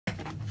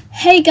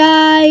Hey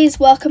guys,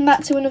 welcome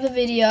back to another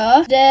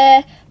video.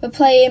 Today we're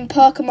playing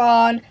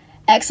Pokemon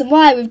X and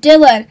Y with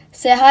Dylan.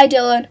 Say hi,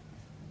 Dylan.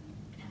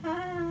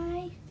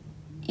 Hi.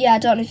 Yeah, I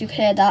don't know if you could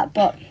hear that,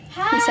 but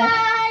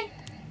Hi.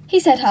 he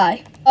said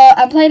hi.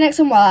 I'm playing X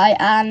and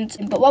Y,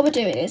 but what we're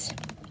doing is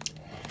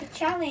a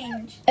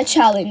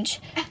challenge.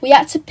 We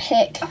had to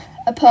pick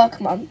a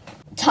Pokemon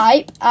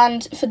type,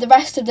 and for the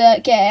rest of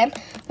the game,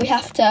 we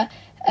have to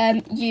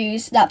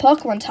use that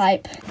Pokemon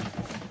type.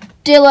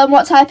 Dylan,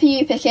 what type are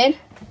you picking?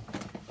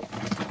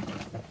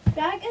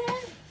 Dragon.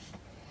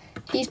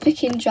 He's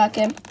picking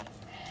Dragon.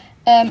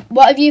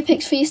 What have you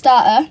picked for your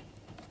starter?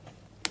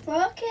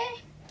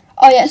 Okay.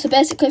 Oh yeah, so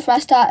basically for our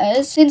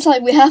starters, since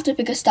we have to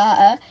pick a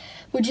starter,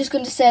 we're just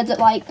going to say that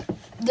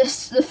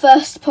the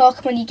first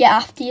Pokemon you get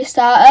after your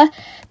starter,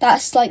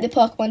 that's the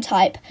Pokemon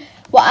type.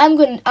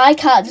 I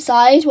can't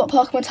decide what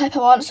Pokemon type I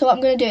want, so what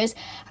I'm going to do is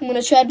I'm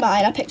going to trade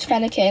mine. I picked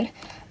Fennekin,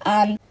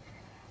 and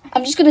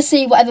I'm just going to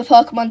see whatever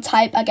Pokemon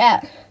type I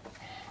get,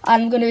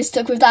 and I'm going to be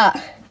stuck with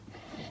that.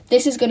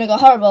 This is going to go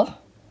horrible.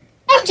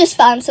 I've just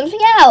found something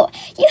out.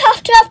 You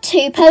have to have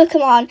 2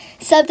 Pokemon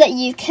so that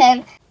you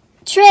can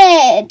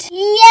trade.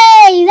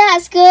 Yay,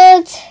 that's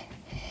good.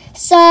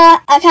 So,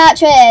 I can't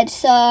trade,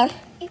 so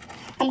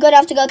I'm going to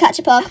have to go catch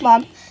a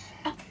Pokemon.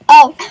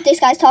 Oh, this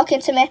guy's talking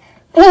to me.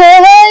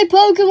 Hey,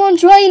 Pokemon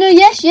trainer,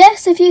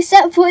 yes, if you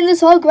set foot in this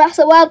whole grass,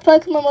 a wild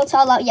Pokemon will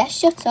tell out. Yes,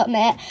 shut up,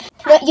 mate.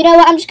 But you know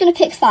what, I'm just going to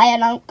pick fire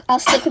and I'll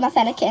stick with my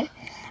Fennekin.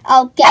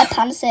 I'll get a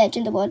Pansage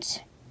in the woods.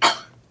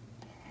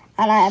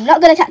 And I am not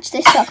going to catch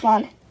this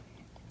Pokemon.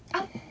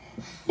 No.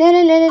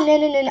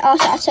 Oh,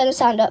 shit, I turned the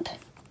sound up.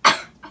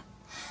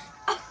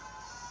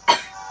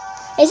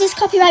 Is this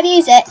copyright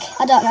music?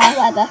 I don't know,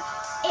 whatever.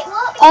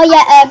 Oh,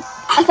 yeah,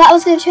 I thought I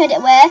was going to trade it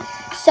away.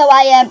 So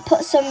I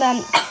put some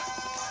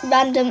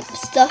random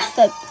stuff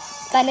for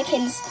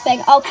Fennekin's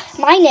thing. Oh,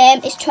 my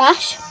name is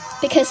Trash.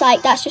 Because,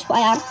 that's just what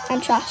I am. I'm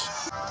Trash.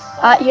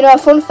 You know, a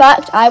fun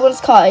fact, I once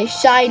caught a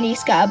shiny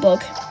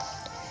Scatterbug.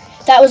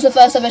 That was the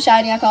first ever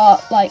shiny I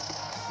caught,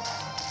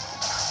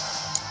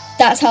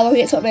 that's how long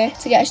it took me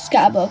to get a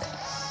Scatterbug.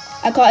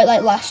 I got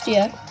it last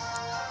year.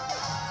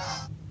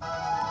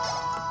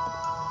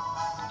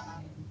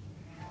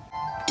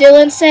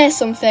 Dylan, say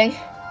something.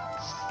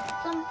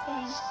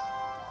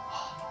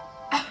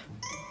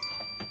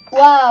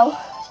 Wow,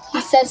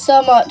 he said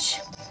so much.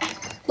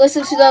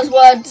 Listen to those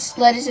words,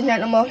 ladies and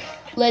gentlemen.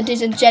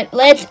 Ladies and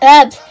gentlemen,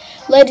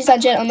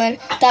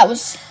 that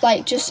was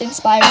just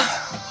inspiring.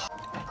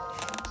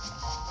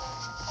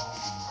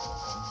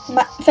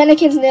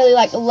 Fennekin's nearly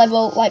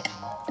level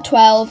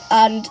 12,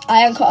 and I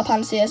haven't caught a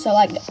Pansear, so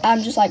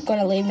I'm just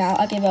gonna leave now.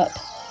 I give up.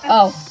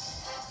 Oh,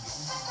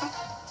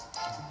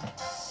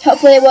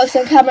 hopefully it works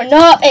on camera.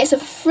 No, it's a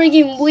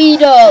frigging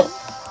Weedle.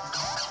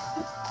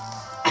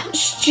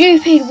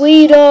 Stupid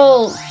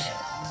Weedles.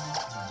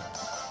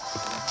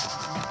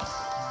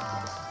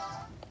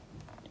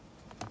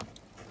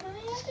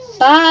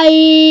 Bye.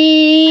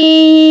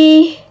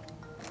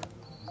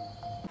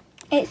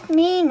 It's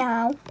me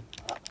now.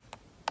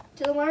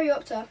 Dylan, where are you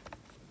up to?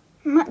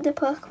 I'm at the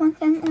Pokemon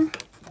Centre.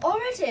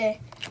 Already?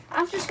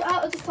 I've just got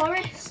out of the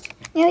forest.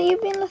 Yeah, you've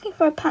been looking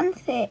for a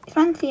Pansy,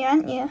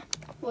 aren't you?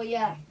 Well,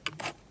 yeah.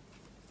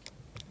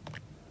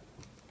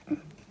 You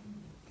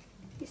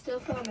still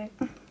filming?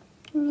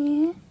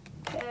 Yeah.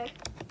 Okay.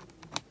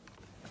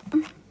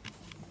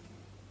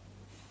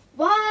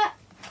 What?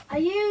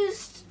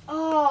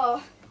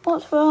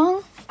 What's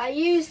wrong? I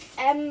used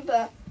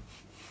Ember.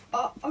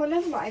 Oh,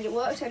 never mind. It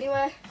worked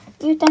anyway.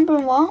 You Ember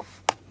and what?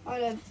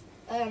 On a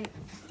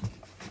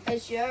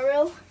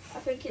Azurill, I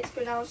think it's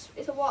pronounced.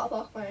 It's a water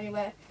Pokemon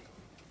anyway.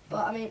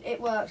 But I mean,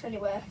 it works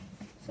anyway,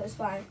 so it's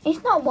fine.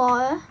 It's not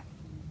water.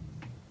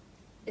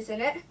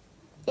 Isn't it?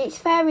 It's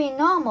very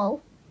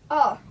normal.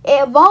 Oh.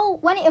 It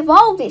evolved. When it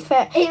evolved, it's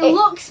very. It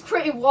looks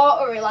pretty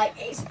watery,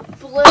 it's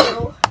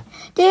blue.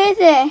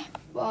 Daisy.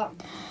 What?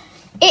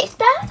 It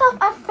starts off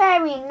as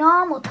fairy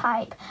normal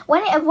type.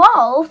 When it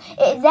evolves,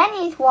 it then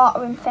is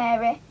water and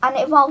fairy, and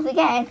it evolves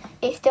again.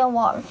 It's still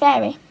water and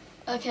fairy.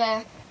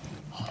 Okay.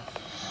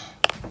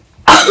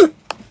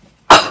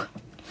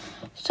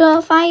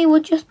 So fire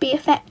would just be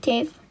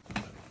effective.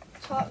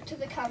 Talk to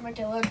the camera,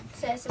 Dylan.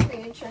 Say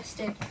something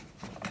interesting.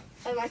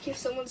 And if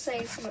someone's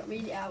saying something,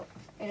 read it out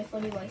in a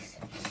funny voice.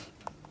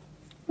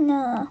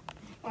 No.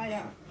 Why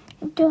not?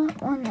 I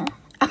don't wanna.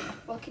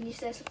 Well, can you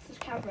say something to the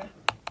camera?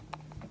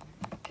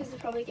 Because they're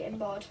probably getting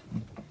bored.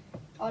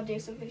 Or do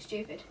something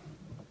stupid.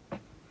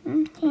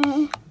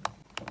 Okay.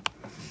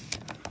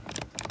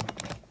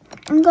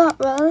 I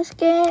got roller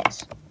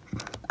skates.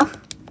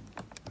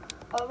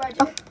 Already?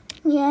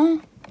 Yeah.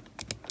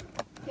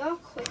 You're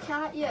quick,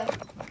 aren't you?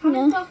 How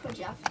many Pokemon do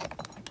you have?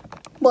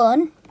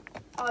 1.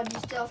 Oh, do you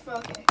still throw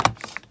it?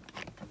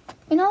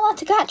 You're not allowed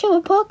to catch up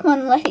a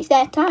Pokemon unless it's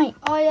their type.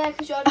 Oh yeah,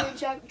 because you're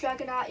doing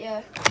Dragon, aren't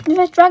you? The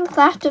first dragon's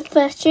after the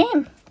first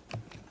gym.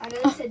 I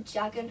know they said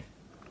Jagan.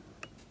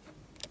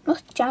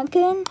 What's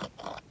dragon?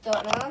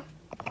 Don't know.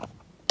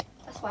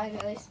 That's why I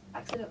nearly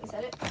accidentally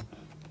said it.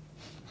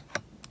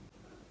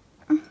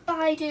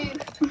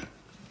 Baidu.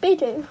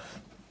 Bidoof?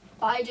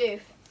 Bidoof.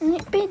 Isn't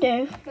it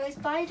Bidoof? No, it's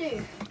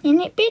Bidoof. Isn't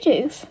it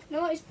Bidoof?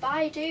 No, it's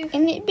Bidoof.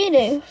 Isn't it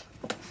Bidoof?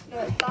 No,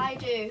 it's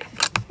Bidoof.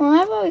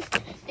 Well, I've always...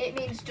 It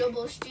means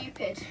double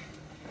stupid.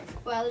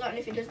 Well, I don't know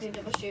if it does mean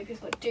double stupid,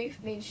 but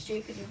doof means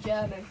stupid in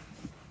German.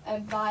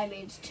 And bi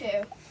means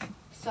two.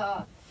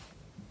 So,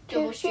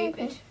 double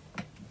stupid.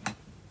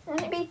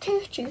 Wouldn't it be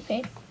too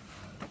stupid?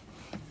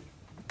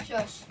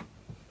 Shush.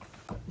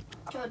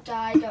 Don't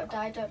die, don't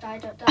die, don't die,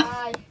 don't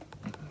die.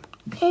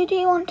 Who do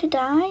you want to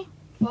die?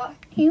 What?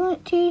 Who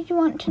do you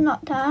want to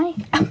not die?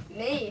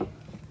 Me?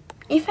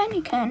 If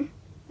any can.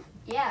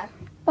 Yeah.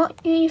 What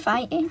are you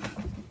fighting?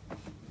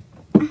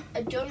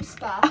 A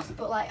Dunsparce,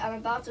 but like I'm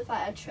about to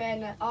fight a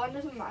trainer. Oh,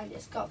 never mind,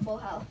 it's got full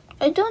health.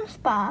 A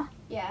Dunsparce?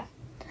 Yeah.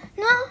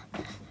 No.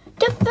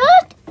 The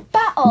first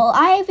battle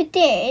I ever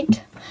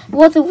did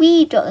was a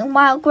Weedle in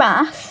Wild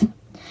Grass.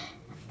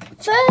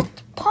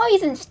 First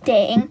poison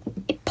sting,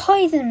 it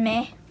poisoned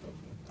me.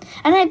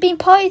 And I'd been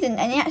poisoned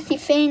and it actually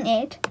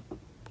fainted.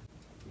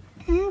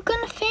 I'm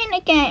gonna faint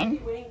again.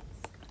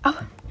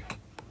 Oh.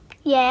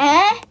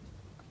 Yeah?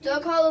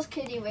 Don't call us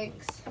kiddie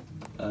winks.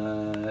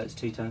 It's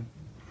tea time.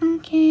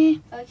 Okay.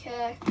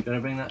 Okay. You want to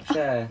bring that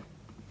chair?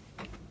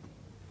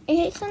 Is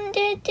it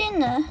Sunday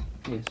dinner?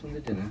 Yeah, Sunday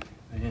dinner.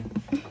 Oh,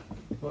 yeah.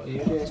 What are you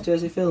doing? Is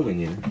Jersey filming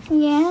you?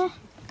 Yeah.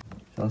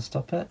 Shall I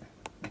stop it?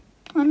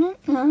 I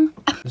don't know.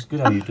 It's good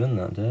how you've done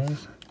that, Des.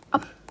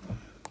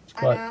 It's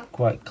I know.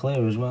 quite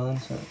clear as well,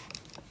 isn't it?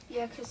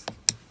 Yeah, because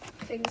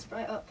things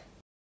bright up.